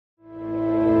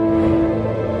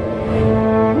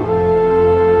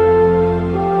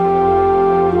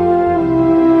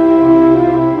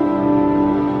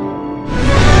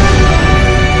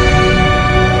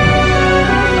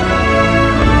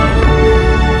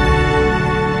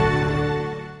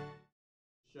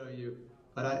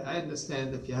I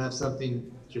understand if you have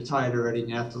something, you're tired already and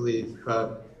you have to leave.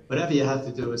 Whatever you have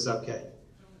to do is okay.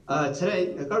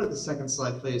 Today, go to the second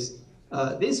slide, please.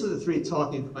 These were the three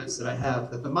talking points that I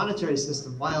have: that the monetary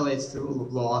system violates the rule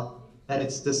of law, that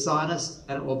it's dishonest,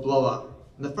 and it will blow up.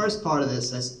 In the first part of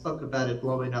this, I spoke about it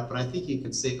blowing up, and I think you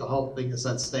can see the whole thing is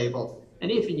unstable. And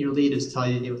even your leaders tell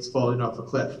you it's falling off a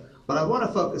cliff. What I want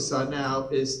to focus on now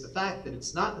is the fact that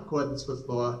it's not in accordance with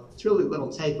law. It's really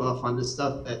little takeoff on the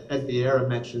stuff that Ed Vieira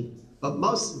mentioned. But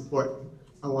most important,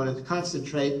 I wanted to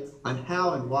concentrate on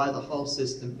how and why the whole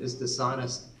system is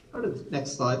dishonest. Go to the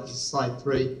next slide, slide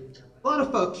 3. A lot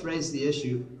of folks raise the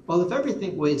issue, well, if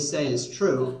everything we say is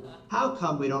true, how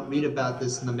come we don't read about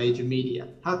this in the major media?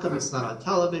 How come it's not on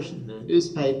television, in the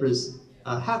newspapers?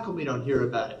 How come we don't hear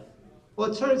about it?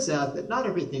 Well, it turns out that not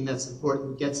everything that's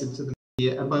important gets into the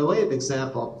media. And by way of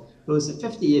example, there was a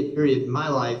 50-year period in my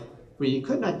life where you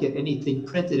could not get anything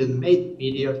printed in the major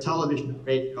media or television or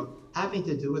radio having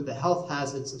to do with the health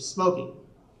hazards of smoking.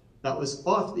 That was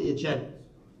off the agenda,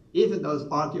 even though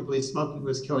arguably smoking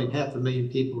was killing 500,000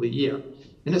 people a year.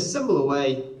 In a similar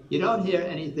way, you don't hear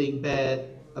anything bad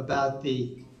about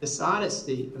the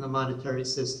dishonesty in the monetary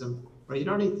system, or you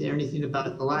don't hear anything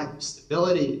about the lack of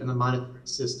stability in the monetary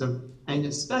system, and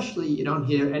especially you don't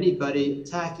hear anybody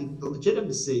attacking the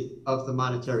legitimacy of the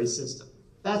monetary system.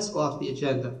 That's off the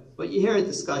agenda. What you hear in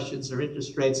discussions are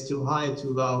interest rates too high or too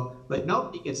low, but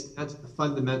nobody gets down to the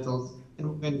fundamentals, and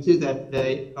we're going to do that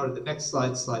today. Go to the next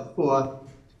slide, slide 4.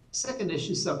 Second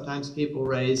issue sometimes people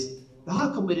raise,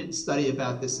 how come we didn't study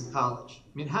about this in college?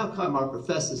 I mean, how come our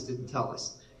professors didn't tell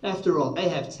us? After all, they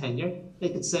have tenure. They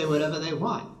can say whatever they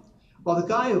want. Well, the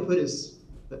guy who put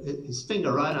his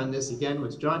finger right on this again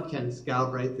was John Kenneth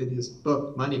Galbraith in his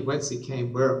book, Money, Whence It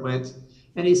Came, Where It Went.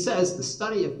 And he says the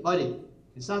study of money,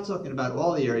 he's not talking about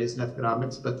all the areas in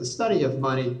economics, but the study of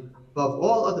money above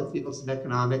all other fields in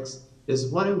economics is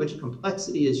one in which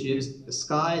complexity is used to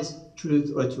disguise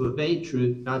truth or to evade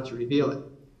truth, not to reveal it.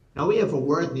 Now, we have a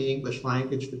word in the English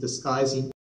language for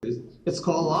disguising truth. It's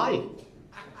called lying.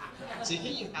 So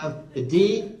here you have the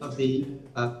dean of the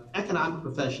economic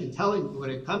profession telling you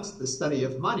when it comes to the study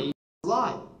of money,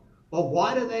 lie. Well,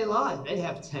 why do they lie? They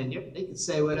have tenure. They can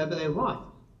say whatever they want.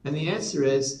 And the answer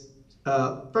is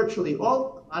virtually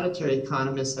all monetary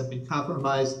economists have been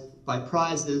compromised by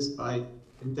prizes, by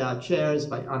endowed chairs,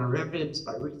 by honorariums,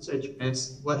 by research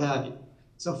grants, what have you.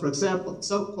 So, for example, the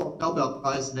so-called Nobel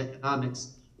Prize in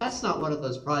Economics, that's not one of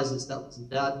those prizes that was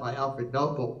endowed by Alfred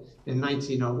Nobel in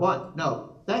 1901.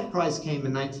 No, that prize came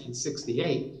in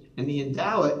 1968, and the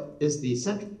endowant is the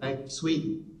Central Bank of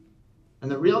Sweden.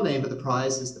 And the real name of the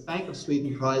prize is the Bank of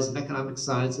Sweden Prize in Economic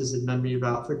Sciences in memory of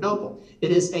Alfred Nobel. It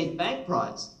is a bank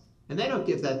prize, and they don't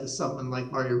give that to someone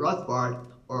like Murray Rothbard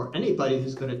or anybody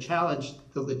who's going to challenge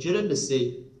the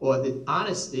legitimacy or the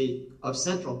honesty of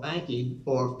central banking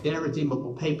or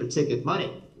irredeemable paper ticket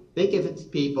money. They give it to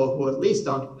people who at least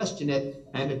don't question it,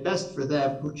 and at best for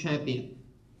them, who champion it.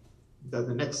 Go to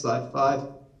the next slide, 5.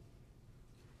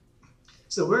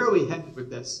 So where are we headed with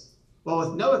this? Well,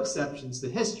 with no exceptions, the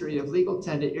history of legal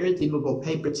tender irredeemable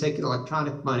paper ticket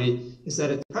electronic money is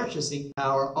that its purchasing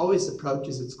power always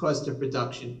approaches its cost of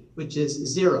production, which is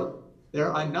 0.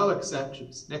 There are no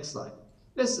exceptions. Next slide.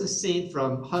 This is a scene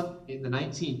from Hungary in the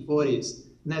 1940s,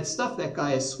 and that stuff that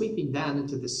guy is sweeping down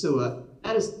into the sewer,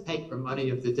 that is the paper money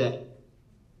of the day.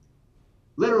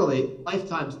 Literally,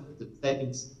 lifetimes worth of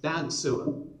savings down the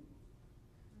sewer.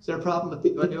 Is there a problem with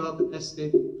the audio of this,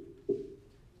 Steve?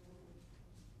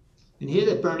 And here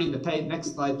they're burning the paper.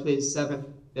 Next slide, please, 7.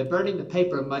 They're burning the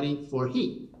paper money for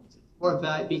heat. More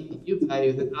value, BTU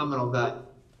value than nominal value.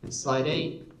 And slide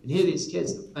 8. And here these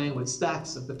kids are playing with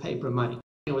stacks of the paper money.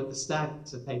 With the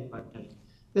stacks of paper money.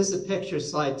 This is a picture,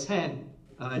 slide 10,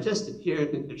 just appeared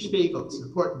in Der Spiegel. It's an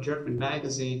important German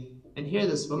magazine. And here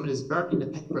this woman is burning the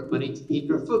paper money to heat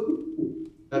her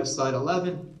food. Go to slide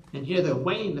 11. And here they're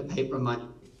weighing the paper money.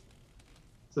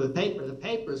 So the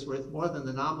paper is worth more than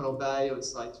the nominal value at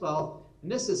slide 12.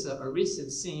 And this is a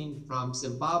recent scene from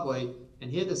Zimbabwe.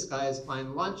 And here this guy is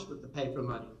buying lunch with the paper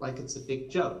money, like it's a big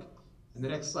joke. And the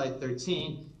next slide,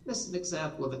 13. This is an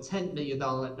example of a $10 million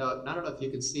note. And I don't know if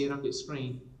you can see it on your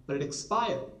screen, but it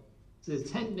expired. So the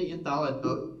 $10 million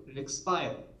note, it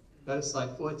expired. Go to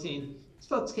slide 14. These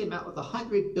folks came out with a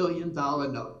 $100 billion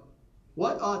note.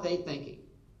 What are they thinking?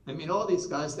 I mean, all these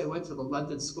guys, they went to the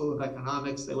London School of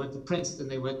Economics, they went to Princeton,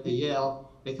 they went to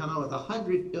Yale. They come out with a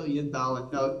 $100 billion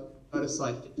note. Go to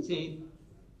slide 15.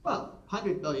 Well,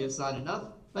 $100 billion is not enough.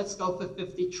 Let's go for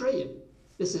 $50 trillion.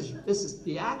 This is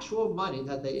the actual money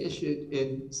that they issued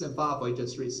in Zimbabwe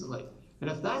just recently. And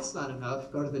if that's not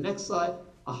enough, go to the next slide,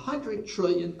 $100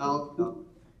 trillion note.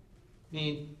 I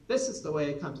mean, this is the way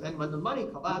it comes. And when the money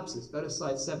collapses, go to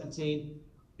slide 17,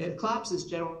 it collapses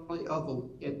generally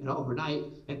overnight,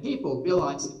 and people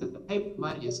realize that the paper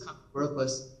money is kind of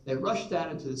worthless. They rush down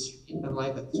into the street and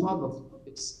like a swarm of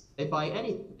locusts, they buy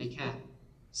anything they can.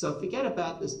 So forget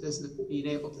about this business of being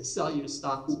able to sell your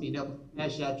stocks, being able to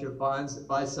cash out your bonds and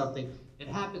buy something. It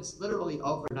happens literally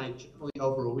overnight, generally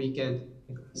over a weekend.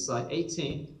 Slide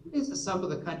 18. These are some of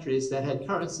the countries that had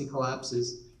currency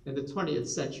collapses in the 20th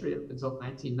century up until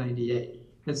 1998.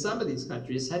 And some of these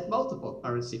countries had multiple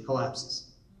currency collapses.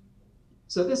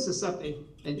 So this is something,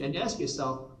 and you ask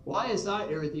yourself, why is our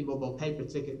irredeemable paper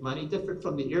ticket money different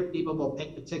from the irredeemable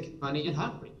paper ticket money in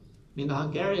Hungary? I mean, the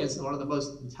Hungarians are one of the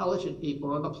most intelligent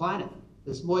people on the planet.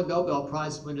 There's more Nobel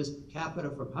Prize winners per capita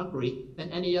from Hungary than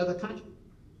any other country.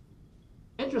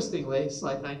 Interestingly,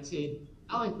 slide 19,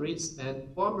 Alan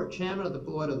Greenspan, former chairman of the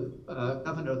board of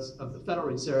governors of the Federal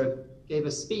Reserve, gave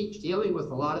a speech dealing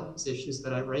with a lot of these issues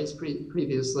that I've raised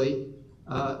previously.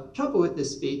 Trouble with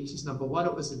this speech is, number one,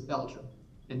 it was in Belgium,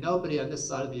 and nobody on this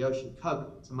side of the ocean covered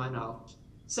it, to my knowledge.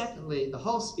 Secondly, the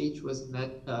whole speech was in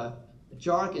that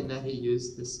jargon that he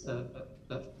used, this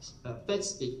Fed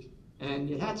speak, and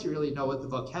you had to really know what the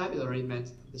vocabulary meant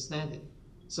to understand it.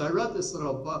 So I wrote this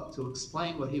little book to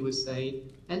explain what he was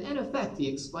saying, and in effect, he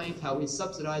explained how we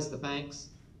subsidized the banks.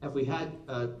 If we had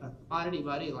a commodity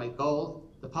money like gold,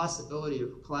 the possibility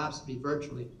of collapse would be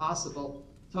virtually impossible.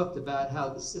 Talked about how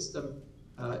the system,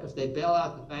 if they bail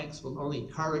out the banks, will only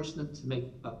encourage them to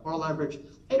make more leverage.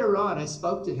 Later on, I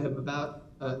spoke to him about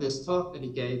this talk that he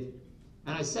gave,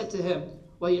 and I said to him,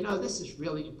 well, you know, this is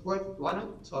really important. Why don't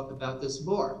you talk about this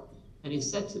more? And he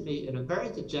said to me in a very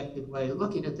dejected way,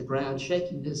 looking at the ground,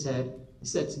 shaking his head, he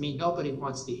said to me, nobody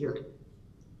wants to hear it.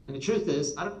 And the truth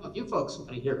is, I don't know if you folks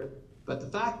want to hear it, but the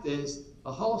fact is,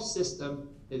 the whole system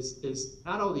is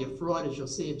not only a fraud, as you'll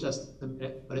see in just a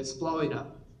minute, but it's blowing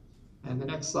up. And the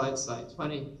next slide, slide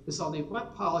 20, there's only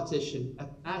one politician at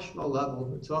the national level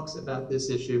who talks about this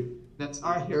issue, and that's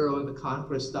our hero in the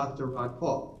Congress, Dr. Ron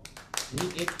Paul.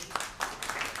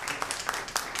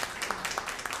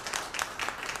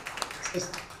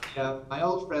 My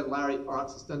old friend Larry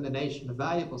Parks has done the nation a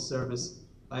valuable service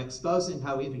by exposing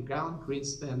how even Alan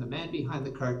Greenspan, the man behind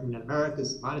the curtain in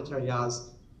America's monetary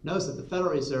Oz, knows that the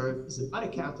Federal Reserve is an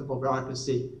unaccountable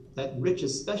bureaucracy that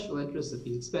enriches special interests at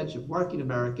the expense of working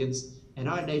Americans and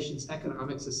our nation's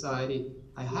economic society.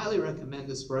 I highly recommend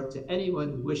this work to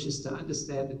anyone who wishes to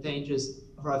understand the dangers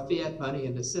of our fiat money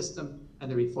in the system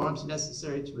and the reforms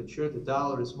necessary to ensure the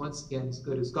dollar is once again as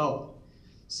good as gold.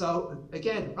 So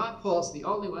again, Ron Paul's the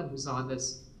only one who's on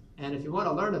this, and if you want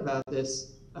to learn about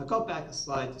this, go back a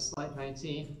slide to slide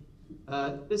 19.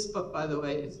 This book, by the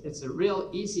way, it's a real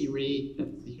easy read.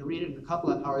 You can read it in a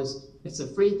couple of hours. It's a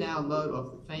free download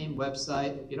off the FAME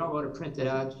website. If you don't want to print it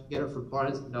out, you can get it from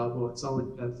Barnes & Noble. It's only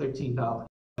 $13.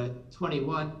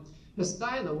 21. This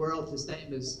guy in the world, his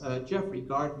name is Geoffery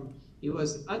Turk. He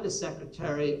was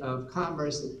Undersecretary of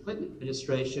Commerce in the Clinton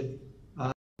administration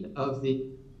of the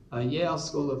Yale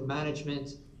School of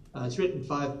Management. He's written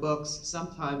 5 books,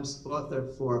 sometimes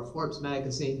author for Forbes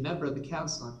magazine, member of the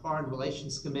Council on Foreign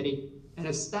Relations Committee, an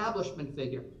establishment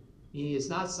figure. He is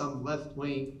not some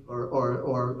left-wing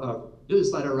or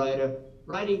newsletter writer.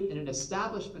 Writing in an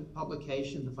establishment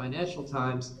publication, the Financial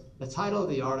Times, the title of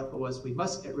the article was, "We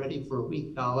Must Get Ready for a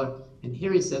Weak Dollar." And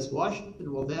here he says,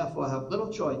 Washington will therefore have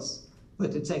little choice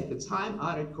but to take the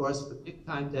time-honored course for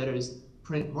big-time debtors,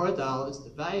 print more dollars,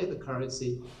 devalue the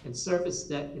currency, and service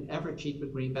debt in ever cheaper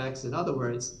greenbacks. In other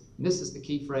words, and this is the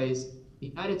key phrase, the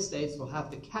United States will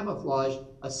have to camouflage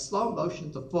a slow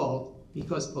motion default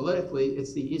because politically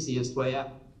it's the easiest way out.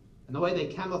 And the way they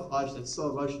camouflage that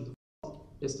slow motion default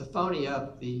is to phony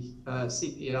up the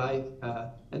CPI,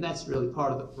 and that's really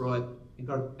part of the fraud. And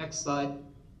go to the next slide.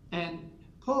 And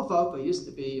Paul Volcker used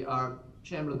to be our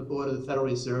chairman of the board of the Federal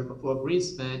Reserve before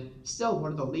Greenspan, still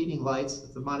one of the leading lights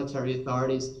of the monetary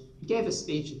authorities. He gave a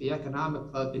speech at the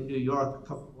Economic Club in New York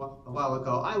a while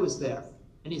ago. I was there.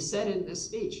 And he said in this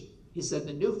speech, he said,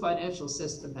 the new financial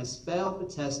system has failed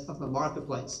the test of the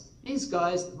marketplace. These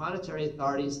guys, the monetary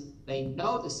authorities, they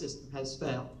know the system has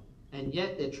failed, and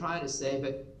yet they're trying to save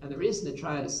it. And the reason they're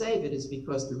trying to save it is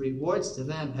because the rewards to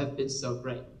them have been so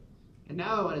great. And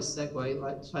now I want to segue,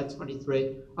 like slide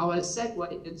 23, I want to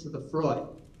segue into the fraud.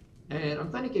 And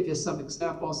I'm going to give you some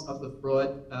examples of the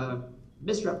fraud,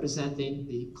 misrepresenting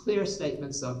the clear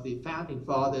statements of the founding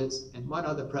fathers and one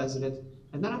other president.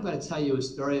 And then I'm going to tell you a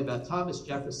story about Thomas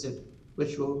Jefferson,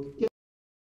 which will give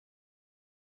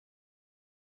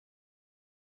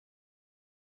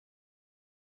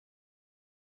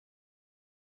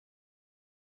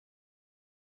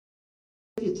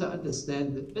you to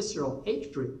understand the visceral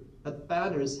hatred that the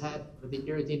founders had for the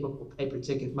irredeemable paper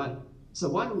ticket money. So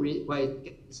one way to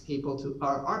get these people to,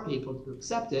 our people to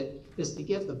accept it is to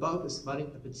give the bogus money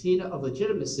a patina of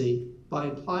legitimacy by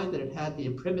implying that it had the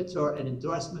imprimatur and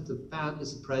endorsement of the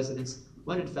founders and presidents,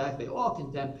 when in fact they all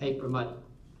condemned paper money.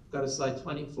 Go to slide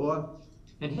 24.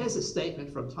 And here's a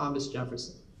statement from Thomas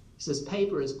Jefferson. He says,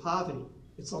 paper is poverty.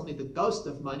 It's only the ghost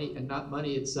of money and not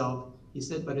money itself. He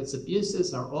said, but its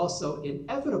abuses are also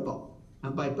inevitable.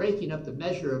 And by breaking up the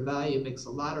measure of value makes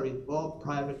a lottery of all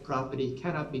private property,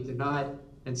 cannot be denied.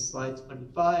 And slide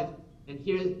 25. And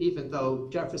here, even though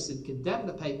Jefferson condemned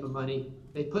the paper money,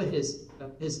 they put his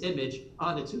image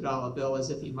on the $2 bill as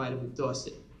if he might have endorsed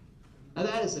it. Now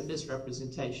that is a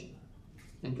misrepresentation.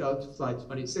 And go to slide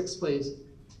 26, please.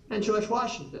 And George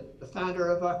Washington, the founder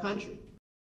of our country.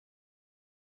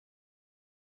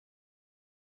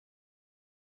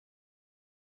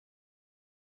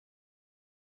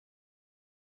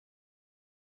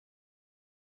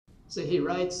 So he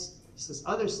writes, he says,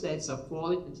 other states are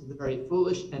falling into the very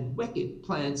foolish and wicked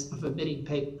plans of emitting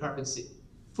paper currency.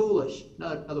 Foolish, in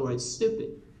other words,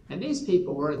 stupid. And these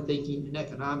people weren't thinking in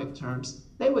economic terms.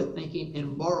 They were thinking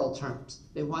in moral terms.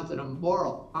 They wanted a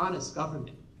moral, honest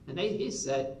government. And he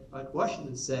said, like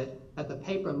Washington said, that the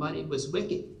paper money was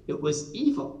wicked. It was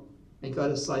evil. And go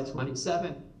to slide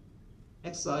 27.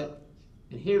 Next slide.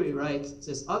 And here he writes, it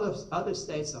says, other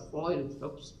states are falling into,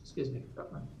 oops, excuse me,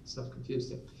 got myself confused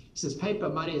here. He says, paper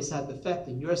money has had the effect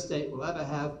in your state will ever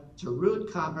have to ruin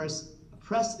commerce,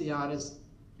 oppress the honest,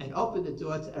 and open the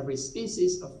door to every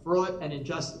species of fraud and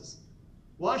injustice.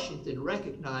 Washington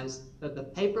recognized that the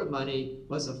paper money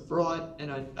was a fraud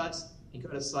and unjust. And go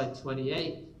to slide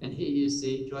 28, and here you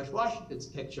see George Washington's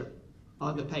picture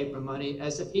on the paper money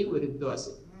as if he would endorse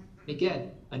it.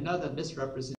 Again, another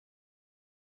misrepresentation.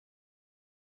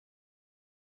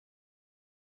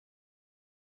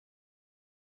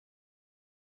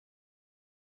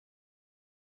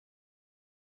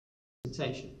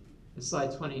 In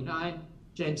slide 29,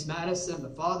 James Madison, the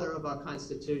father of our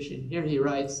Constitution, here he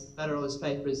writes, Federalist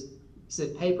Papers, he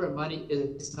said, paper money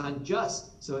is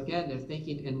unjust. So again, they're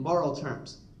thinking in moral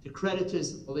terms. To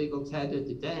creditors of illegal tender,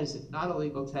 to debtors if not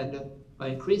illegal tender, by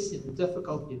increasing the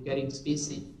difficulty of getting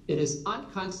specie, it is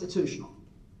unconstitutional.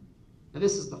 And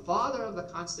this is the father of the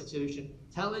Constitution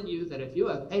telling you that if you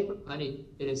have paper money,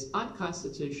 it is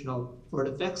unconstitutional, for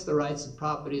it affects the rights of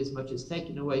property as much as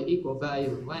taking away equal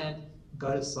value of land.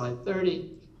 Go to slide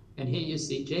 30, and here you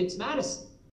see James Madison,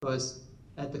 because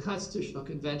at the Constitutional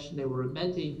Convention they were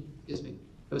amending, they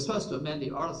were supposed to amend the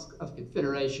Articles of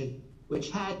Confederation, which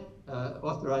had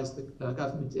authorized the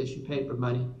government to issue paper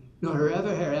money, nor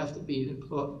ever hereafter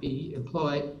be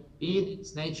employed, being in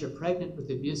its nature pregnant with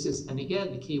abuses, and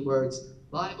again the key words,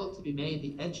 liable to be made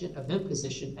the engine of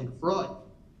imposition and fraud.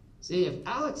 See, if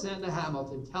Alexander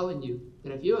Hamilton telling you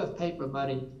that if you have paper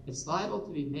money, it's liable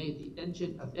to be made the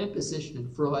engine of imposition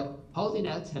and fraud, holding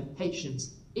out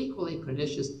temptations equally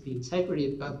pernicious to the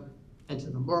integrity of government and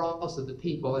to the morals of the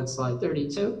people in slide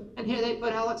 32, and here they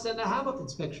put Alexander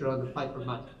Hamilton's picture on the paper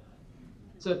money.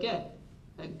 So again,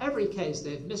 in every case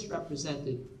they have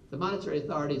misrepresented, the monetary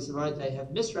authorities of our day have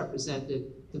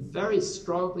misrepresented the very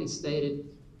strongly stated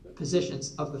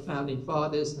positions of the founding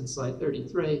fathers in slide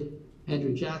 33.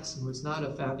 Andrew Jackson was not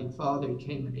a founding father. He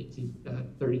came in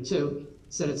 1832.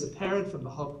 Said it's apparent from the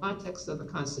whole context of the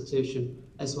Constitution,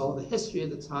 as well as the history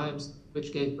of the times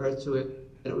which gave birth to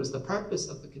it, that it was the purpose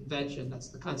of the convention, that's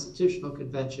the Constitutional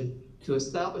Convention, to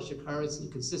establish a currency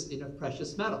consisting of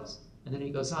precious metals. And then he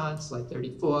goes on, slide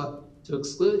 34, to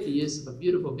exclude the use of a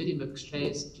mutable medium of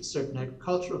exchange, such as certain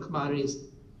agricultural commodities.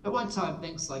 At one time,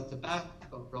 things like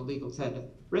tobacco were illegal tender,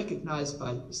 recognized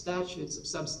by the statutes of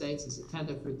some states as a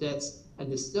tender for debts,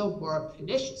 and the still more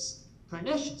pernicious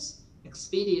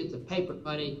expedient of paper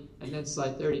money. And then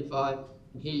slide 35,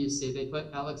 and here you see they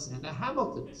put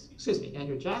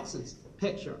Andrew Jackson's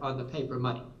picture on the paper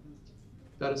money.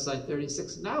 Go to slide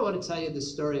 36. Now I want to tell you the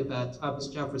story about Thomas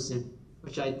Jefferson,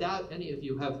 which I doubt any of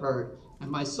you have heard. And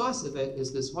my source of it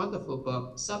is this wonderful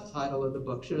book. Subtitle of the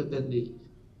book should have been the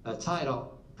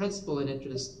title, Principle and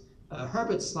Interest.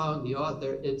 Herbert Sloan, the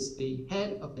author, is the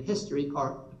head of the history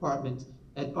department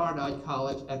at Barnard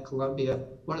College at Columbia,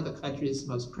 one of the country's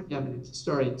most preeminent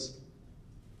historians.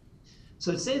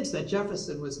 So it seems that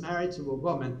Jefferson was married to a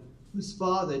woman whose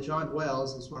father, John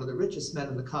Wales, was one of the richest men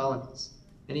in the colonies.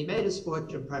 And he made his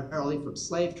fortune primarily from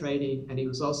slave trading, and he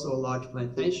was also a large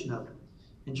plantation owner.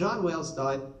 And John Wales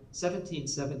died in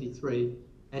 1773,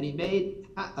 and he made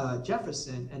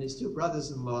Jefferson and his two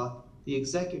brothers-in-law the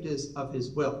executors of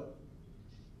his will.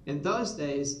 In those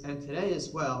days, and today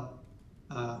as well,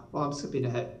 I'm skipping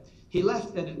ahead, he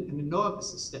left an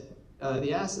enormous estate.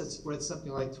 The assets worth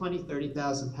something like 20,000,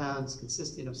 30,000 pounds,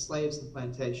 consisting of slaves and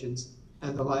plantations,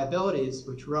 and the liabilities,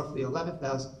 which roughly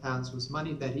 11,000 pounds, was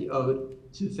money that he owed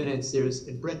to financiers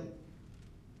in Britain.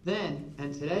 Then,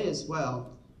 and today as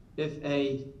well, if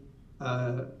a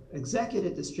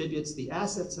executive distributes the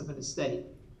assets of an estate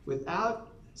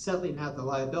without settling out the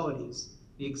liabilities,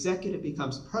 the executive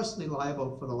becomes personally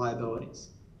liable for the liabilities,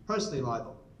 personally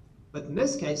liable. But in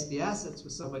this case, the assets were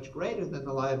so much greater than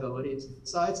the liabilities.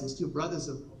 Besides, his two brothers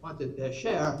wanted their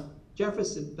share.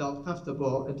 Jefferson felt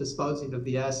comfortable in disposing of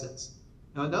the assets.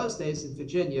 Now, in those days in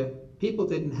Virginia, people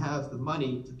didn't have the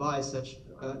money to buy such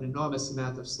an enormous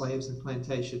amount of slaves and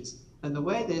plantations. And the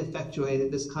way they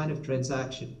effectuated this kind of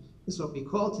transaction is what we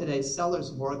call today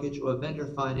seller's mortgage or vendor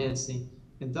financing.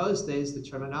 In those days, the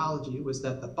terminology was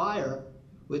that the buyer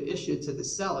would issue to the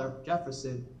seller,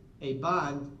 Jefferson, a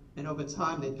bond, and over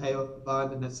time they pay off the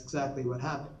bond, and that's exactly what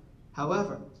happened.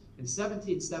 However, in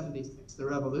 1776, the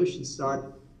Revolution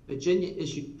started. Virginia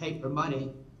issued paper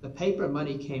money. The paper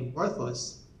money came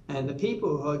worthless, and the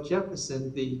people who owed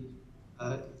Jefferson the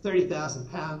 30,000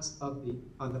 pounds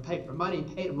on the paper money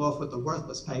paid him off with the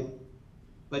worthless paper.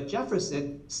 But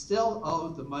Jefferson still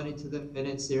owed the money to the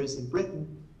financiers in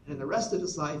Britain, and in the rest of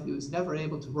his life, he was never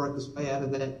able to work his way out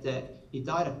of that debt. He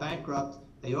died a bankrupt.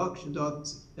 They auctioned off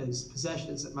his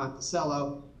possessions at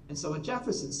Monticello. And so when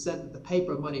Jefferson said that the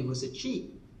paper money was a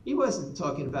cheat, he wasn't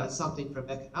talking about something from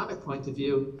an economic point of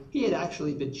view. He had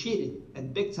actually been cheated,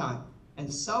 and big time.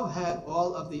 And so had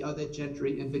all of the other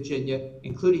gentry in Virginia,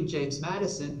 including James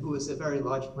Madison, who was a very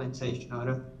large plantation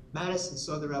owner. Madison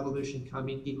saw the Revolution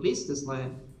coming. He leased his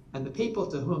land, and the people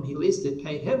to whom he leased it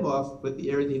paid him off with the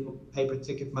irredeemable paper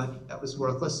ticket money that was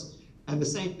worthless. And the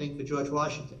same thing for George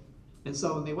Washington. And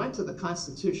so when they went to the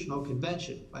Constitutional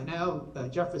Convention, by now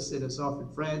Jefferson is off in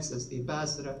France as the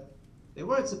ambassador, they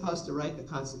weren't supposed to write the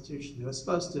Constitution. They were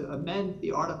supposed to amend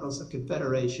the Articles of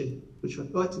Confederation, which were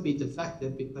thought to be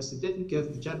defective because it didn't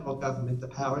give the general government the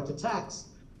power to tax.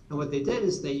 And what they did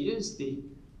is they used the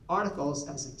articles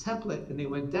as a template, and they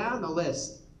went down the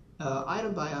list,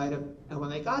 item by item, and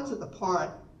when they got to the part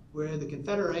where the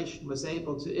Confederation was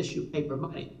able to issue paper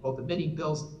money, called the minting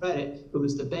bills of credit, it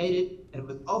was debated and it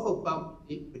was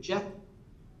overwhelmingly rejected.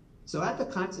 So at the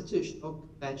Constitutional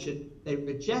Convention, they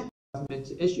rejected the government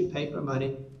to issue paper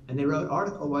money, and they wrote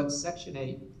Article 1, Section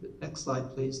 8, next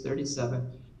slide please,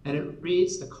 37, and it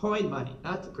reads to coin money,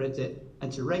 not to print it,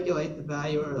 and to regulate the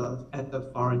value of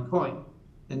the foreign coin.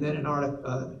 And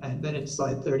then in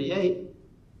slide 38,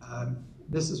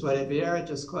 this is what Vieira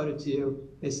just quoted to you.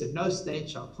 They said, no state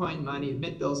shall coin money,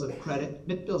 emit bills of credit.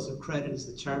 Emit bills of credit is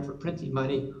the term for printing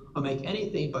money, or make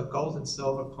anything but gold and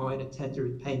silver coin and tender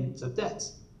in payments of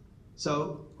debts.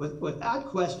 So without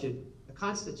question, the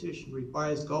Constitution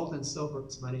requires gold and silver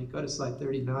as money. Go to slide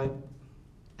 39.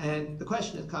 And the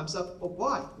question that comes up, well,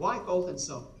 why? Why gold and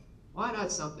silver? Why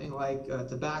not something like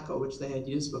tobacco, which they had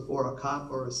used before, or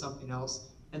copper or something else?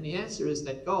 And the answer is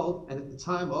that gold, and at the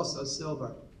time also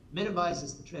silver,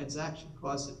 minimizes the transaction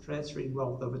costs of transferring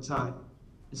wealth over time.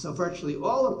 And so virtually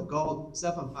all of the gold that's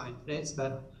ever mined, today it's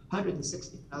about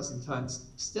 160,000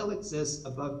 tons, still exists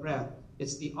above ground.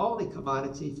 It's the only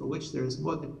commodity for which there is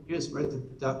more than a year's worth of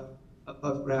production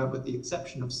above ground, with the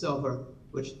exception of silver,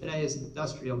 which today is an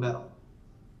industrial metal.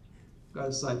 Go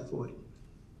to slide 40.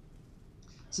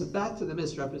 So back to the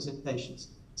misrepresentations.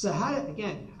 So how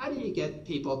do you get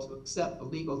people to accept the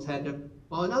legal tender?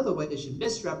 Well, another way is you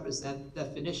misrepresent the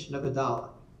definition of a dollar,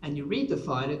 and you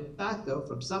redefine it de facto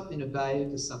from something of value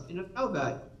to something of no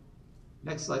value.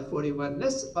 Next slide, 41.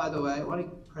 This, by the way, I want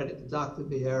to give credit to Dr.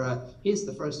 Vieira. He's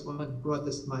the first one who brought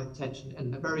this to my attention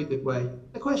in a very good way.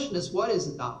 The question is, what is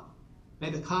a dollar?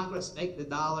 May the Congress make the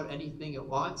dollar anything it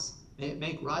wants? May it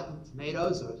make rotten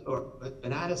tomatoes or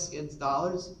banana skins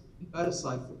dollars? You go to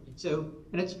slide 42.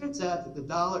 And it turns out that the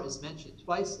dollar is mentioned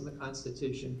twice in the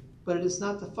Constitution, but it is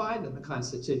not defined in the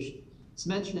Constitution. It's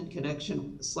mentioned in connection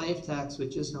with the slave tax,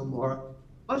 which is no more.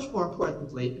 Much more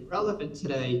importantly, relevant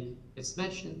today, it's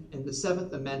mentioned in the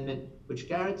 7th Amendment, which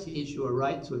guarantees you a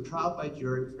right to a trial by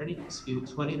jury for any dispute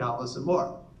 $20 or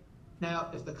more. Now,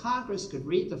 if the Congress could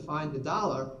redefine the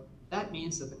dollar, that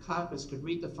means that the Congress could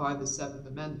redefine the 7th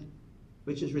Amendment,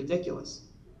 which is ridiculous.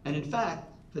 And in fact,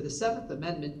 for the 7th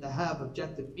Amendment to have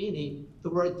objective meaning, the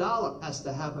word dollar has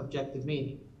to have objective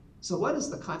meaning. So what is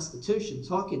the Constitution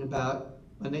talking about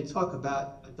when they talk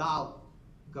about a dollar?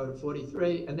 Go to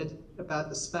 43, and it's about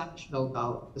the Spanish mill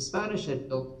dollar. The Spanish had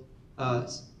built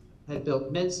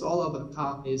mints all over the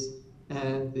colonies,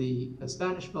 and the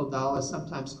Spanish mill dollar,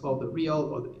 sometimes called the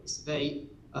real or the Svate,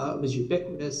 was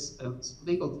ubiquitous. It was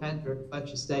legal tender in a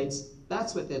bunch of states.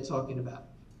 That's what they're talking about.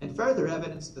 And further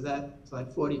evidence for that,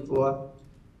 slide 44,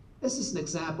 this is an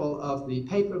example of the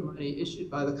paper money issued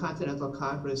by the Continental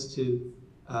Congress to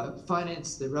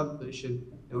finance the revolution.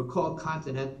 They were called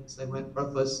Continentals. They went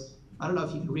worthless. I don't know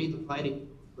if you can read the writing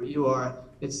where you are.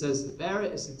 It says the bearer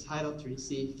is entitled to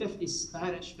receive 50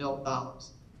 Spanish mil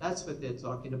dollars. That's what they're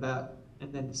talking about.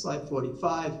 And then slide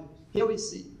 45, here we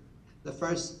see the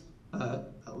first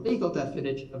legal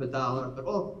definition of a dollar, but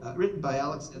all written by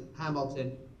Alexander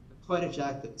Hamilton, the Coinage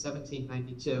Act of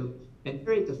 1792. And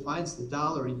here he defines the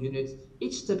dollar in units,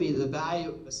 each to be the value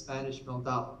of a Spanish mil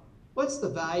dollar. What's the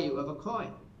value of a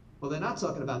coin? Well, they're not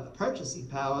talking about the purchasing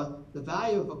power. The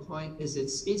value of a coin is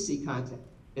its specie content,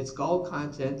 its gold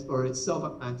content, or its silver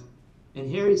content. And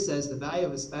here he says the value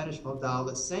of a Spanish mil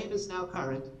dollar, same as now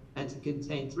current, and to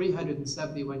contain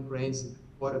 371 grains and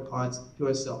quarter parts of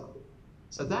pure silver.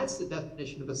 So that's the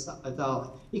definition of a dollar.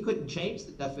 He couldn't change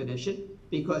the definition,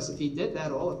 because if he did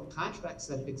that, all of the contracts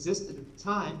that existed at the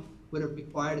time would have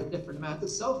required a different amount of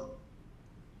silver.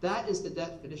 That is the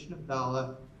definition of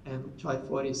dollar, and slide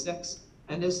 46.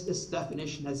 And this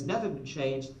definition has never been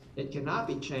changed. It cannot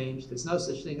be changed. There's no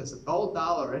such thing as a gold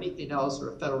dollar or anything else,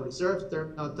 or a Federal Reserve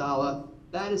note dollar.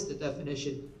 That is the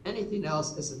definition. Anything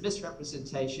else is a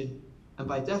misrepresentation, and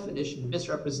by definition, a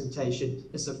misrepresentation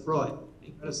is a fraud.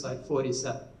 You go to slide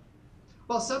 47.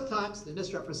 Well, sometimes the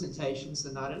misrepresentations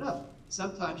are not enough.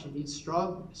 Sometimes you need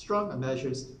stronger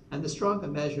measures, and the stronger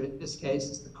measure in this case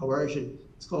is the coercion.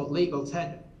 It's called legal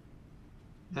tender.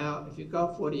 Now, if you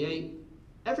go 48,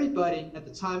 everybody at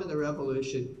the time of the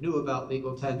revolution knew about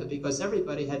legal tender because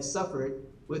everybody had suffered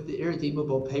with the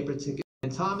irredeemable paper ticket.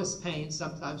 And Thomas Paine,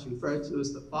 sometimes referred to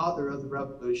as the father of the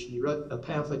revolution, he wrote a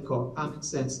pamphlet called Common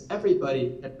Sense.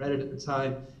 Everybody had read it at the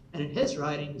time. And in his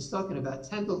writing, he's talking about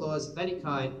tender laws of any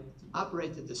kind to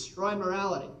operate to destroy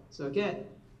morality. So again,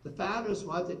 the founders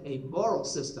wanted a moral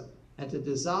system, and to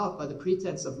dissolve by the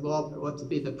pretense of law what to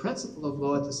be the principle of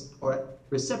law to support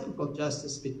reciprocal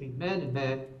justice between man and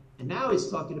man. And now he's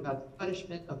talking about the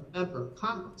punishment of a member of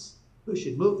Congress who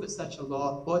should move for such a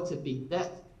law ought to be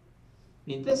death. I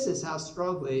mean, this is how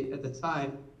strongly at the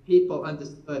time people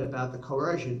understood about the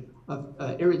coercion of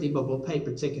irredeemable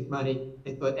paper ticket money.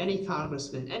 They thought any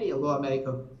congressman, any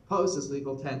lawmaker who opposes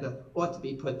legal tender ought to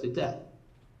be put to death.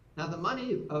 Now, the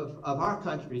money of our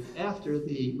country after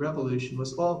the revolution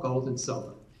was all gold and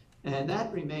silver. And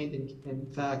that remained, in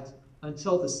fact,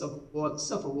 until the Civil War. The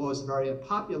Civil War was a very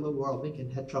unpopular war. Lincoln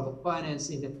had trouble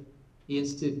financing it. He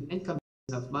instituted income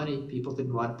enough money. People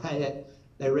didn't want to pay it.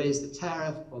 They raised the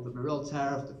tariff, called the Morrill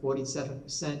tariff, to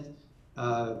 47%.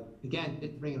 Again,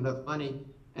 didn't bring enough money.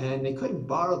 And they couldn't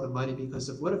borrow the money because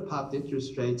it would have popped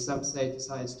interest rates, some say as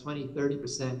high as 20,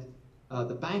 30%.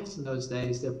 The banks in those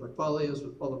days, their portfolios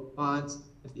were full of bonds.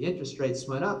 If the interest rates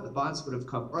went up, the bonds would have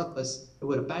come worthless. It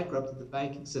would have bankrupted the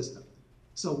banking system.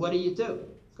 So what do?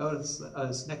 Go to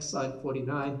the next slide,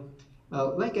 49.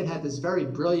 Lincoln had this very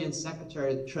brilliant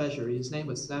Secretary of the Treasury. His name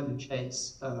was Salmon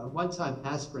Chase, one-time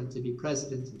aspirant to be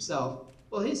president himself.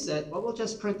 Well, he said, well, we'll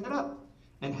just print it up.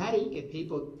 And how do you get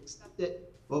people to accept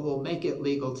it? Well, we'll make it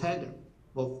legal tender.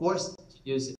 We'll force them to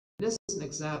use it. This is an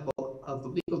example of the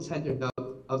legal tender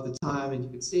note of the time, and you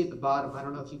can see at the bottom, I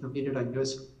don't know if you can read it on your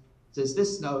screen, it says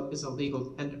this note is a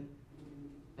legal tender.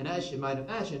 And as you might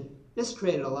imagine, this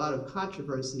created a lot of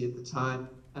controversy at the time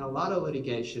and a lot of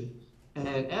litigation.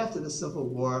 And after the Civil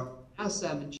War, now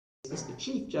Salmon Chase is the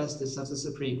Chief Justice of the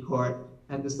Supreme Court,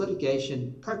 and this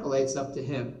litigation percolates up to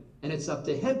him. And it's up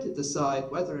to him to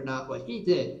decide whether or not what he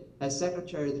did as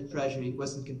Secretary of the Treasury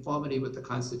was in conformity with the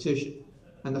Constitution.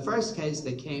 And the first case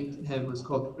that came to him was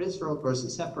called the Griswold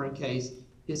versus Hepburn case.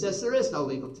 He says there is no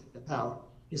legal tender power.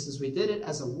 He says we did it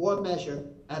as a war measure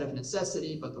out of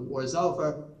necessity, but the war is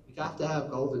over. We got to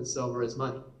have gold and silver as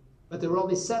money. But there were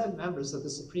only 7 members of the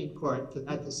Supreme Court for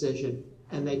that decision,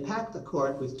 and they packed the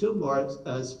court with 2 more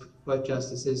Supreme Court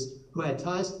justices who had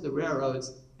ties to the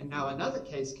railroads. And now another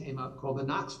case came up called the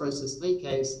Knox versus Lee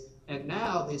case, and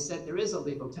now they said there is a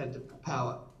legal tender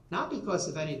power, not because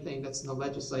of anything that's in the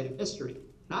legislative history,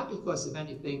 not because of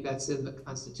anything that's in the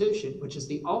Constitution, which is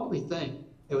the only thing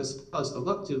it was supposed to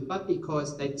look to, but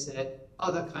because they said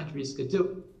other countries could do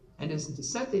it. And there's a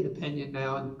dissenting opinion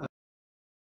now in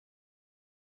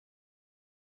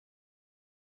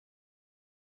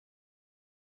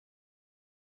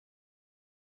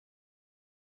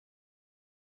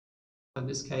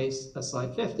this case,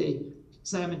 slide 50,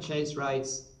 Salmon Chase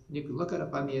writes, and you can look it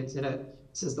up on the internet, it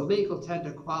says the legal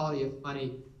tender quality of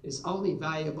money is only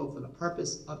valuable for the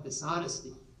purpose of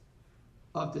dishonesty.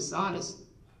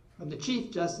 From the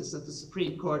Chief Justice of the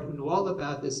Supreme Court, who knew all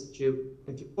about this issue,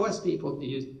 if you force people to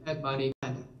use dead money,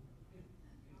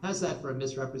 how's that for a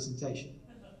misrepresentation?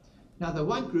 Now, the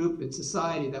one group in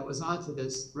society that was onto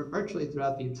this virtually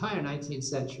throughout the entire 19th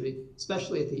century,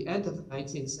 especially at the end of the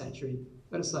 19th century,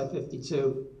 go to slide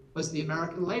 52, was the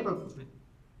American labor movement.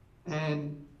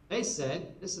 And they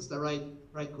said, this is the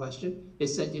right question, they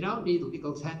said, you don't need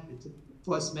legal tender to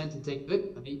force men to take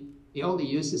good money. The only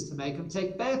use is to make them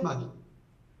take bad money.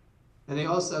 And they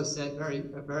also said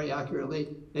very accurately,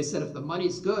 they said, if the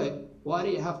money's good, why do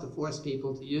you have to force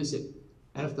people to use it?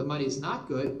 And if the money's not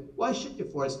good, why should you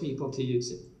force people to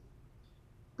use it?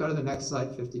 Go to the next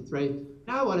slide, 53.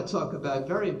 Now I want to talk about,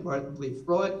 very importantly,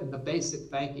 fraud in the basic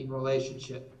banking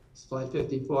relationship. Slide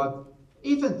 54.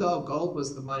 Even though gold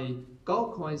was the money,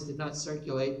 gold coins did not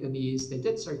circulate in the East. They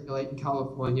did circulate in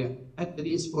California, and for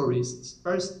these 4 reasons.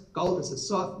 First, gold is a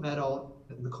soft metal,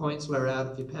 and the coins wear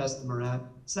out if you pass them around.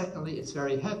 Secondly, it's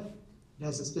very heavy. It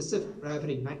has a specific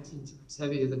gravity 19 times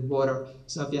heavier than water.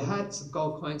 So if you had some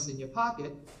gold coins in your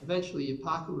pocket, eventually your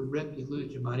pocket would rip, you'd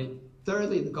lose your money.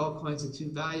 Thirdly, the gold coins are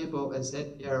too valuable, as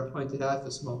Ed Guerra pointed out,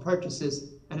 for small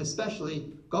purchases, and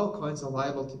especially gold coins are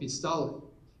liable to be stolen.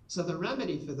 So the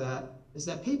remedy for that is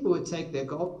that people would take their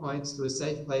gold coins to a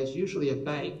safe place, usually a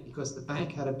bank, because the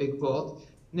bank had a big vault,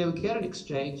 and they would get an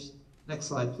exchange. Next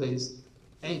slide, please.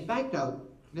 A banknote.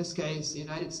 In this case, the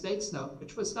United States note,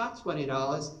 which was not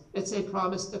 $20, it's a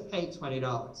promise to pay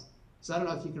 $20. So I don't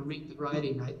know if you can read the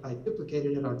writing, I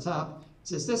duplicated it on top. It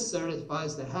says, this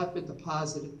certifies that have been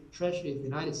deposited in the Treasury of the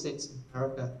United States of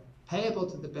America, payable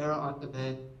to the bearer on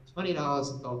demand, $20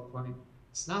 in gold coin.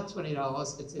 It's not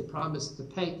 $20, it's a promise to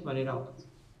pay $20.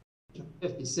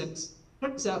 56.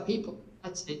 Turns out people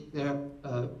take their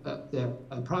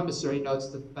promissory notes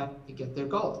to the bank to get their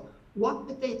gold. Why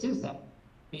did they do that?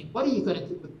 I mean, what are you going to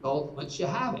do with gold once you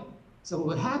have it? So what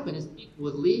would happen is people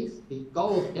would leave the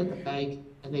gold in the bank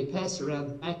and they pass around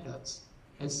the banknotes.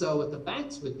 And so what the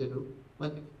banks would do,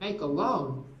 when they make a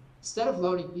loan, instead of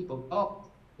loaning people gold,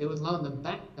 they would loan them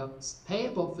banknotes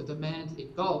payable for demand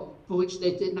in gold, for which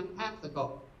they did not have the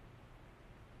gold.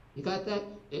 You got that?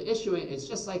 They're issuing, it's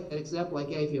just like that example I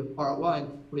gave you in part 1,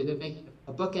 where they're making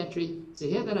a book entry. So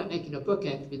here they're not making a book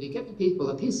entry, they're giving people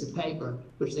a piece of paper,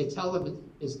 which they tell them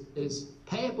is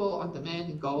payable on demand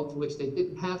in gold, for which they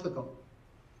didn't have the gold.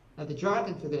 Now the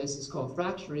jargon for this is called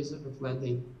fractional reserve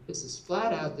lending. This is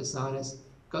flat out dishonest.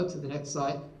 Go to the next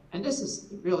slide. And this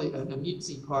is really an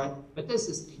amusing part, but this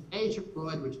is the major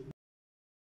fraud which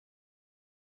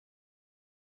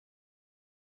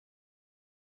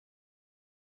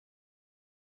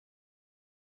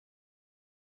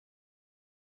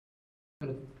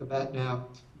going to talk about now.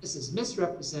 This is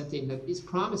misrepresenting that these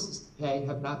promises to pay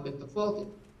have not been defaulted.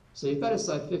 So you've got to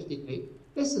slide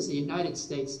 58. This is the United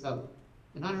States note.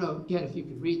 And I don't know, again, if you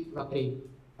could read the writing.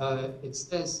 It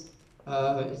says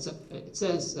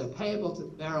payable to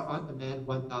the bearer on demand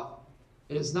 $1.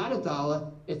 It is not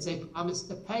 $1, it's a promise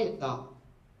to pay $1.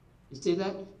 You see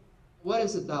that? What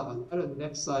is $1? Go to the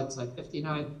next slide, slide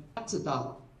 59. That's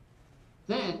 $1.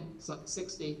 Then, slide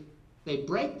 60, they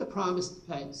break the promise to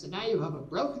pay. So now you have a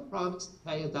broken promise to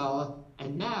pay $1,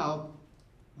 and now,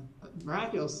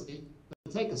 miraculously,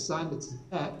 you take a sign that says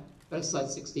that, go to slide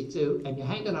 62, and you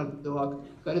hang it on the dog,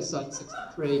 go to slide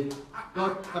 63,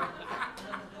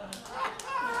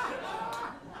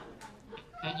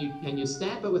 and you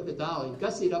stamp it with $1. You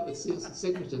gussy it up with seals and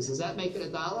signatures. Does that make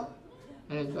it $1?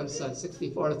 And then go to slide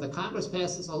 64. If the Congress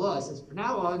passes a law, it says, from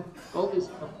now on, gold is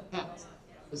taxed.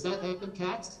 Does that make them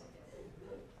taxed?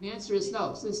 The answer is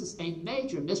no. So this is a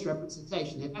major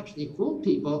misrepresentation. They've actually fooled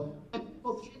people, and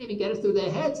people can't even get it through their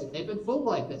heads if they've been fooled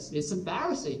like this. It's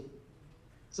embarrassing.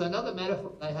 So another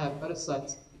metaphor I have, go to slide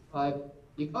 65.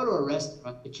 You go to a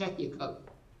restaurant, you check your coat,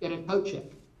 get a coat check,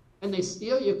 and they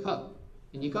steal your coat.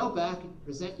 And you go back and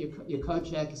present your coat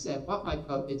check, you say, I want my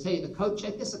coat. They tell you the coat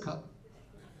check is a coat.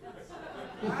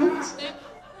 You couldn't stand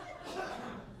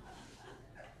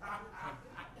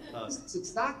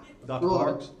it's not Dr.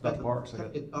 Parks, I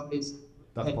got to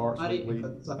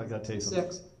tell you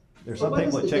something. There's some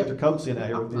people that check their coats in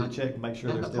here with the check and make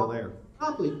sure they're still there.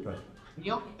 Probably. Right.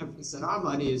 The only difference in our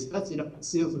money is that's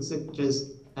seals and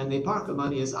signatures, and the Parker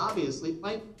money is obviously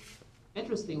plain.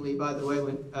 Interestingly, by the way,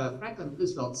 when Franklin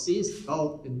Roosevelt seized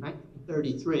gold in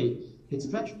 1933, his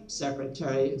Treasury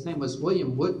Secretary, his name was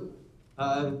William Wood,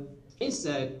 he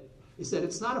said,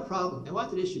 it's not a problem. They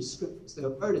wanted to issue scripts. They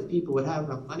were worried that people would have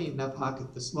enough money in their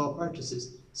pocket for small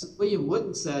purchases. So William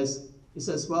Wooden says,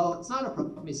 well, it's not a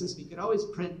problem. He says, we can always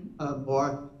print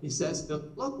more. He says, it'll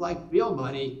look like real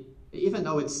money, even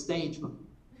though it's stage money.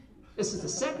 This is the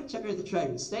Secretary of the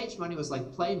Treasury. Stage money was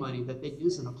like play money that they'd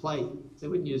use in a play. They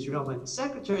wouldn't use real money. The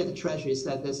Secretary of the Treasury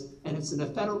said this, and it's in a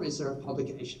Federal Reserve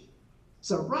publication.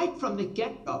 So right from the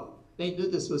get-go, They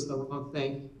knew this was the wrong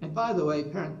thing. And by the way,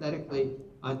 parenthetically,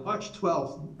 on March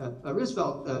 12th,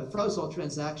 Roosevelt froze all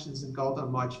transactions in gold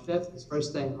on March 5th, his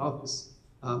first day in office,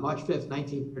 March 5th,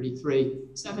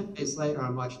 1933. 7 days later,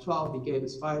 on March 12th, he gave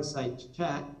his fireside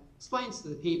chat, explains to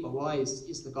the people why he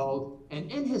seized the gold.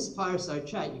 And in his fireside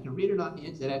chat, you can read it on the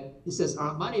internet, he says,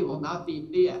 our money will not be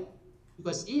fiat.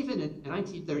 Because even in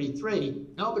 1933,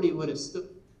 nobody would have stood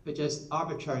for just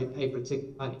arbitrary paper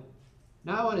ticket money.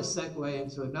 Now I want to segue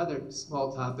into another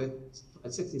small topic,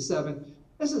 at 67.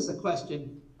 This is a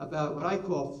question about what I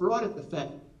call fraud at the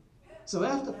Fed. So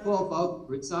after Paul Volcker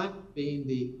resigned from being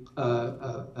the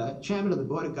chairman of the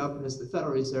Board of Governors of the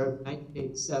Federal Reserve in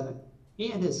 1987,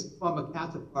 he and his former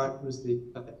counterpart, who was the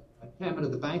chairman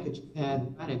of the Bank of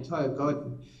Japan, a man named Toyo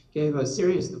Goten, gave a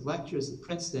series of lectures at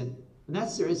Princeton. And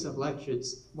that series of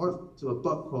lectures morphed to a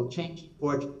book called Changing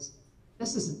Fortunes.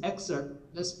 This is an excerpt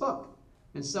from this book.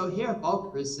 And so here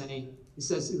Volcker is saying, he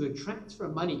says he would transfer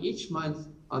money each month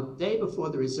on the day before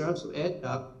the reserves were added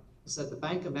up at the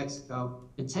Bank of Mexico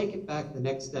and take it back the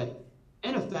next day.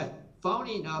 In effect,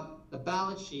 phoning up the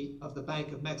balance sheet of the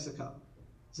Bank of Mexico.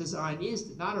 He says our unease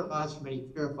did not arise from any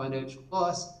fear of financial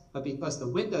loss, but because the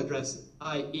window dressing,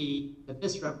 i.e. the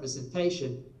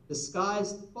misrepresentation,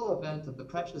 disguised the full event of the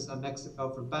pressures on Mexico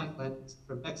from bank lenders,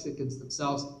 from Mexicans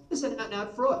themselves, is an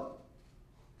out-and-out fraud.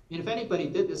 I mean, if anybody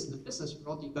did this in the business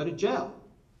world, you go to jail.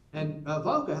 And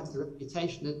Volcker has the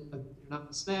reputation that you're not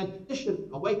this man. This should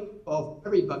awake call for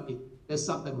everybody. There's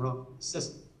something wrong with the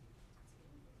system.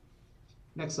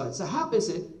 Next slide. So how is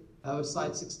it,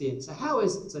 slide 68, so how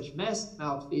is it such mass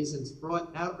malfeasance, fraud,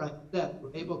 and outright theft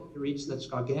were able to reach such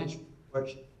gargantuan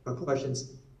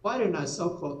proportions? Why did our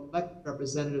so-called elected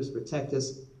representatives protect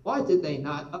us? Why did they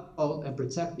not uphold and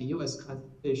protect the U.S.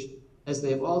 Constitution, as they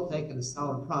have all taken a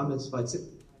solemn promise by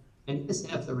 60? And here's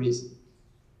half the reason.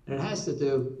 And it has to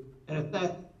do, in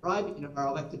effect, bribing of our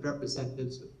elected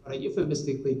representatives with what I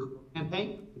euphemistically call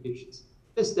campaign contributions.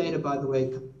 This data, by the way,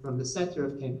 comes from the Center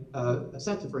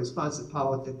for Responsive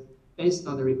Politics, based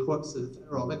on the reports of the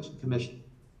Federal Election Commission.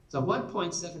 So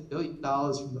 $1.7 billion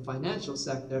from the financial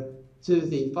sector to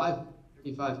the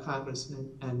 535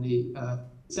 congressmen and the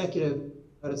executive,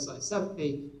 slide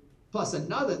 70, plus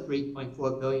another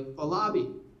 $3.4 billion for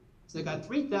lobbying. So they got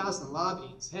 3,000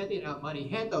 lobbies handing out money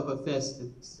hand over fist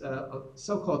to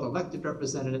so-called elected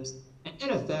representatives, and in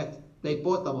effect, they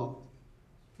bought them all.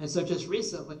 And so just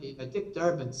recently, Dick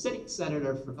Durbin, sitting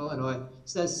senator from Illinois,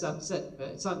 says,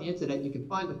 it's on the internet, you can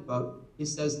find the quote, he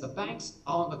says, the banks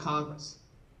own the Congress.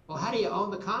 Well, how do you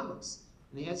own the Congress?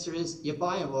 And the answer is, you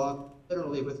buy them off,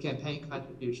 literally with campaign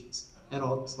contributions and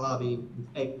all this lobbying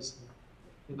and papers.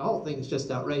 And the whole thing is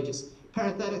just outrageous.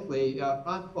 Parenthetically,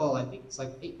 Ron Paul, I think it's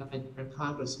like 8, 9 different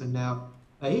congressmen now,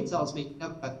 he tells me he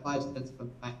never got 5 cents from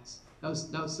the banks. No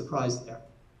surprise there.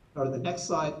 Go to the next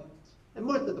slide. And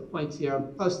more to the point here,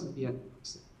 I'm close to the end.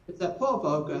 It's that Paul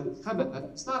Volcker,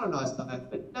 it's not a nice guy,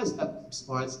 but he does have some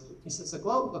smarts. He says the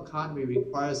global economy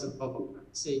requires a global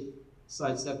currency,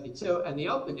 slide 72, and the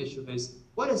open issue is,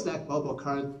 what is that global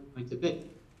currency going to be?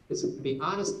 Is it going to be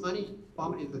honest money,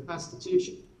 conformity to the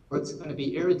Constitution, or it's going to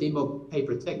be irredeemable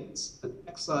paper tickets? The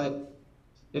next slide.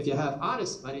 If you have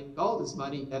honest money, gold is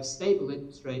money, you have stable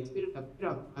interest rates. We don't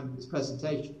have time in this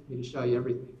presentation for me to show you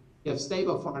everything. You have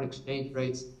stable foreign exchange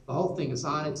rates. The whole thing is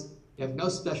honest. You have no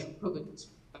special privileges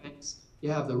for banks.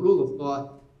 You have the rule of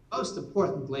law. Most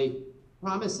importantly,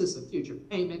 promises of future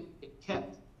payment get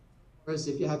kept. Whereas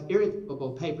if you have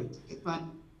irredeemable paper ticket money,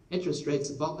 interest rates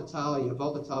are volatile, you have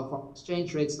volatile foreign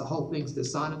exchange rates, the whole thing's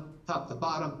dishonest top to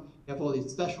bottom. You have all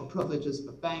these special privileges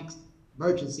for banks,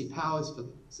 emergency powers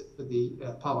for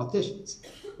the politicians,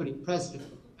 including president,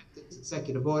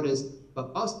 executive orders,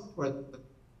 but most importantly,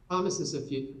 promises of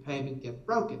future payment get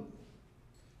broken.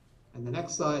 And the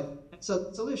next slide. So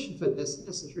the solution for this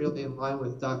is really in line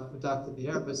with Dr.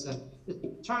 Vieira said, is to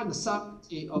turn the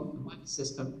sovereignty of the money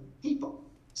system to people.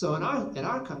 So in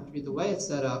our country, the way it's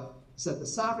set up is that the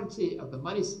sovereignty of the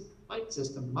money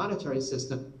system, the monetary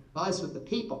system, lies with the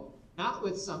people, not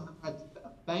with some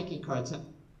banking cartel.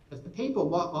 If the people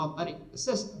want more money in the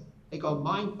system, they go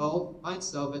mine gold, mine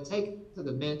silver, take it to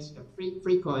the mint,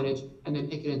 free coinage, and then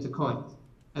make it into coins.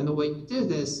 And the way you do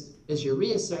this is you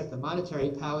reassert the monetary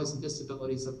powers and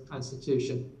disabilities of the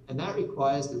Constitution, and that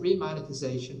requires the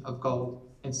remonetization of gold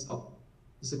and silver.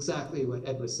 That's exactly what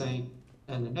Ed was saying.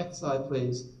 And the next slide,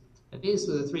 please. And these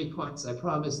were the 3 points I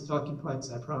promised, talking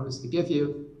points I promised to give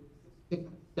you. It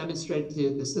demonstrated to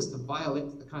you the system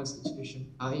violates the Constitution,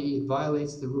 i.e. it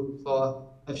violates the rule of law.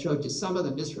 I've showed you some of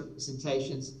the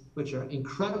misrepresentations, which are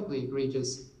incredibly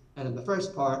egregious. And in the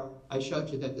first part, I showed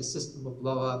you that the system will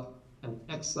blow up. And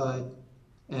next slide.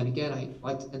 And again, I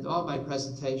like to end all my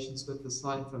presentations with this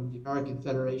line from the American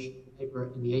Federation of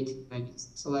Labor in the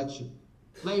 1896 election.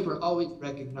 Labor always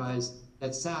recognized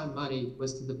that sound money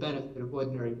was to the benefit of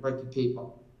ordinary working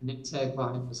people. And their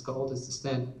tagline was, gold is the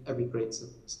standard of every great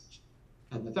civilization.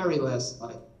 And the very last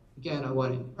slide, again, I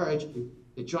want to encourage you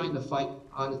to join the fight for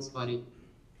honest money.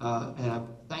 And I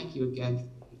thank you again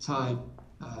for your time.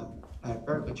 I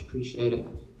very much appreciate it.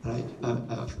 And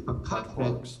I'm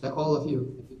confident that all of you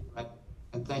will do the right.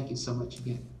 And thank you so much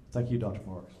again. Thank you, Dr.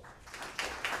 Parks.